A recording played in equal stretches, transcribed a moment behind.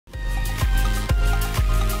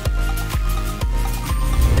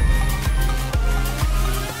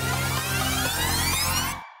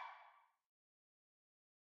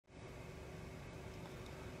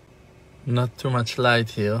Not too much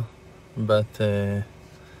light here, but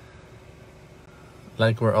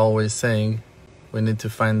like we're always saying, we need to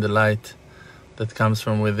find the light that comes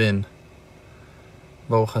from within.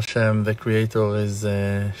 Baruch HaShem, the Creator, is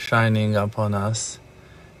shining upon us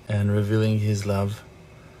and revealing His love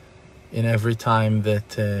in every time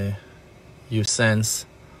that you sense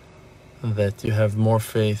that you have more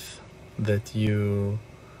faith, that you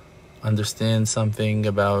understand something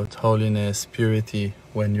about holiness, purity,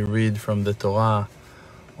 when you read from the Torah,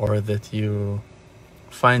 or that you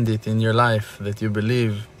find it in your life, that you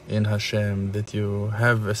believe in HaShem, that you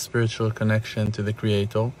have a spiritual connection to the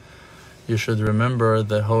Creator, you should remember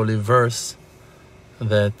the holy verse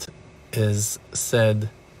that is said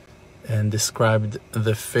and described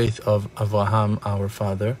the faith of Abraham, our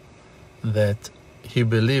father, that he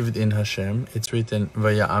believed in HaShem. It's written,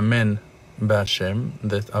 Vaya'amen b'Hashem,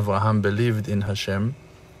 that Abraham believed in HaShem,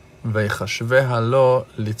 Vaychashveha lo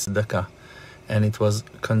litzdaka, and it was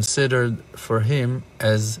considered for him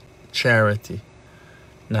as charity.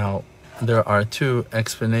 Now, there are two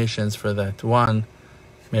explanations for that. One,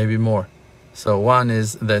 maybe more. So one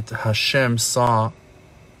is that HaShem saw,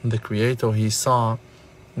 the Creator, He saw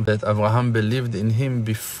that Abraham believed in Him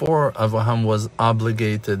before Abraham was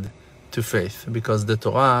obligated to faith, because the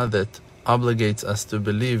Torah that obligates us to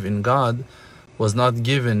believe in God was not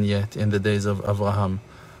given yet in the days of Abraham,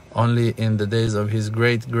 only in the days of his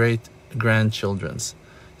great-great-grandchildren's.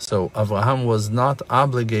 So Abraham was not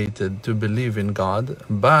obligated to believe in God,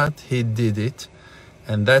 but he did it,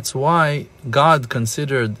 and that's why God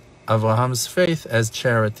considered Abraham's faith as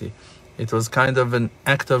charity. It was kind of an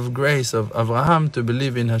act of grace of Abraham to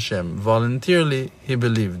believe in HaShem. Voluntarily, he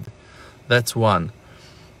believed. That's one.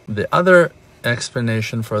 The other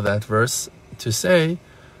explanation for that verse, to say,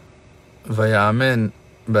 Vaya'amen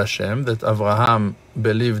b'Hashem, that Abraham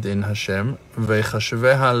believed in HaShem,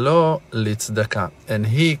 Vaychashveha lo litzdaka, and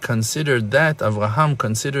he considered that, Abraham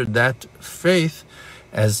considered that faith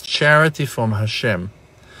as charity from HaShem,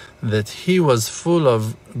 that he was full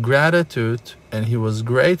of gratitude and he was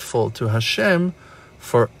grateful to HaShem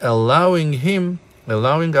for allowing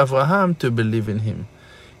Abraham to believe in him.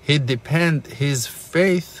 He depended his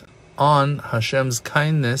faith on Hashem's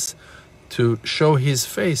kindness to show His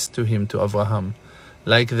face to him, to Abraham.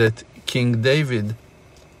 Like that King David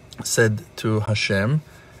said to Hashem,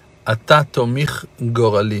 Ata tomich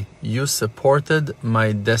gorali, you supported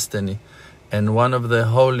my destiny. And one of the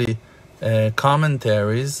holy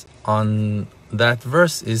commentaries on that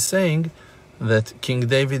verse is saying that King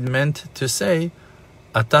David meant to say,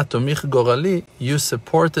 Ata tomich gorali, you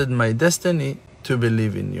supported my destiny to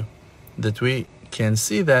believe in you. That we can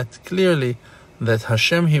see that clearly, that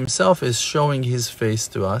Hashem Himself is showing His face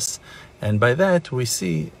to us, and by that we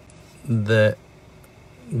see the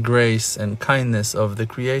grace and kindness of the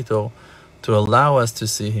Creator to allow us to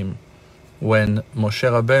see Him. When Moshe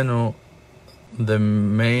Rabbeinu, the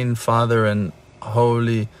main father and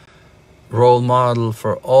holy role model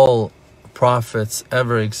for all prophets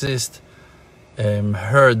ever exist,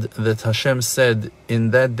 heard that Hashem said,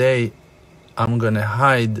 in that day I'm going to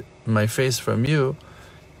hide my face from you,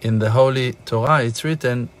 in the Holy Torah it's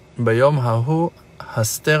written, Bayom hahu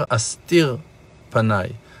haster astir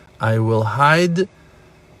panai, I will hide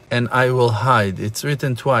and I will hide. It's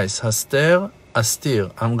written twice, haster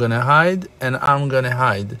astir, I'm going to hide and I'm going to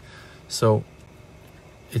hide. So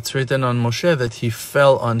it's written on Moshe that he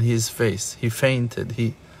fell on his face, he fainted,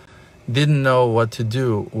 he didn't know what to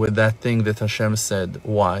do with that thing that Hashem said.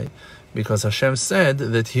 Why? Because Hashem said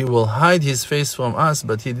that He will hide His face from us,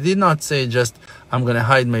 but He did not say just, I'm going to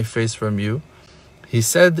hide my face from you. He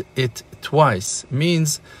said it twice.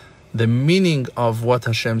 Means the meaning of what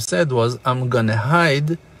Hashem said was, I'm going to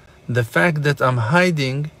hide the fact that I'm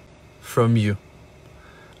hiding from you.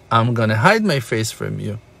 I'm going to hide my face from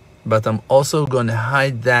you, but I'm also going to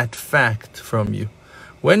hide that fact from you.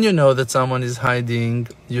 When you know that someone is hiding,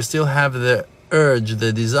 you still have the urge,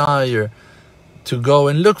 the desire to go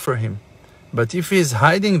and look for him. But if he's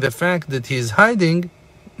hiding the fact that he's hiding,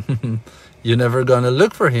 you're never going to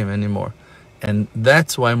look for him anymore. And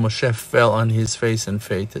that's why Moshe fell on his face and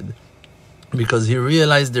fainted. Because he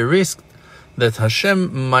realized the risk that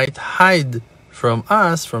Hashem might hide from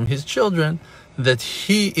us, from His children, that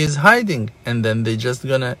He is hiding. And then they just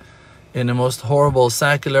going to, in a most horrible,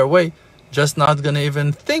 secular way, just not going to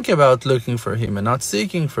even think about looking for Him and not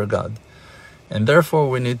seeking for God. And therefore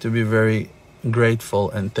we need to be very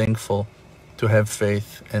grateful and thankful to have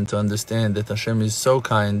faith and to understand that Hashem is so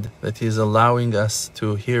kind that He is allowing us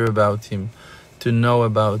to hear about Him, to know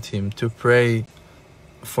about Him, to pray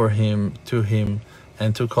for Him, to Him,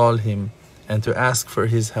 and to call Him, and to ask for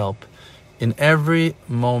His help in every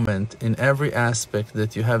moment, in every aspect,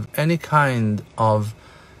 that you have any kind of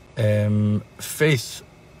faith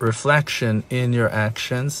reflection in your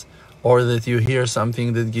actions, or that you hear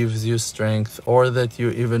something that gives you strength, or that you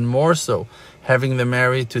even more so having the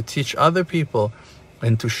merit to teach other people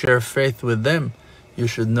and to share faith with them, you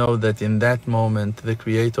should know that in that moment the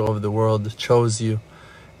Creator of the world chose you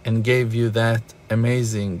and gave you that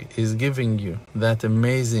amazing, is giving you that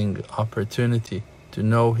amazing opportunity to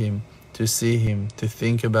know Him, to see Him, to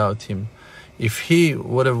think about Him. If He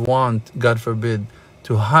would have wanted, God forbid,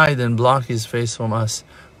 to hide and block His face from us,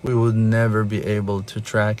 we would never be able to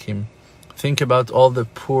track Him. Think about all the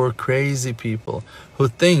poor, crazy people who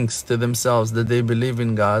thinks to themselves that they believe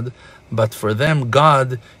in God, but for them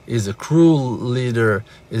God is a cruel leader,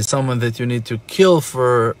 is someone that you need to kill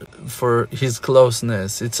for His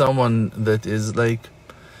closeness. It's someone that is like,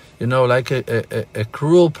 you know, like a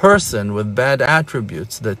cruel person with bad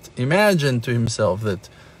attributes, that imagine to himself that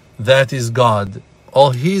that is God.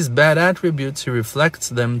 All His bad attributes, He reflects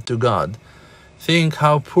them to God. Think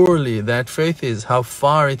how poorly that faith is, how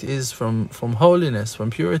far it is from holiness, from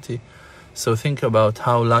purity. So think about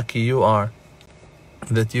how lucky you are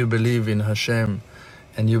that you believe in HaShem,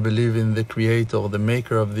 and you believe in the Creator, the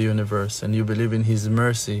Maker of the universe, and you believe in His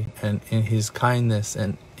mercy and in His kindness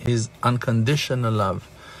and His unconditional love,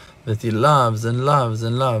 that He loves and loves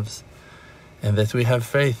and loves, and that we have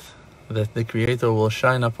faith that the Creator will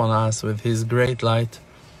shine upon us with His great light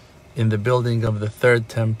in the building of the third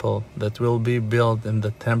temple that will be built in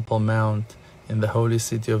the Temple Mount, in the holy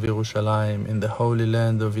city of Yerushalayim, in the holy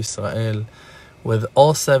land of Israel, with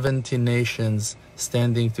all 70 nations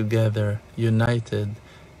standing together, united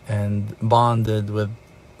and bonded with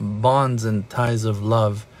bonds and ties of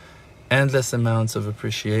love, endless amounts of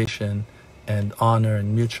appreciation and honor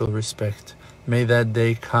and mutual respect. May that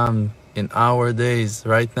day come in our days,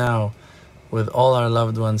 right now, with all our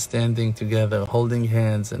loved ones standing together, holding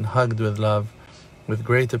hands and hugged with love, with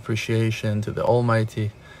great appreciation to the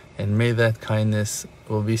Almighty, and may that kindness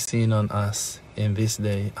will be seen on us in this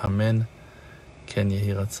day. Amen. Ken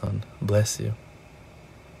Yehi Ratzon. Bless you.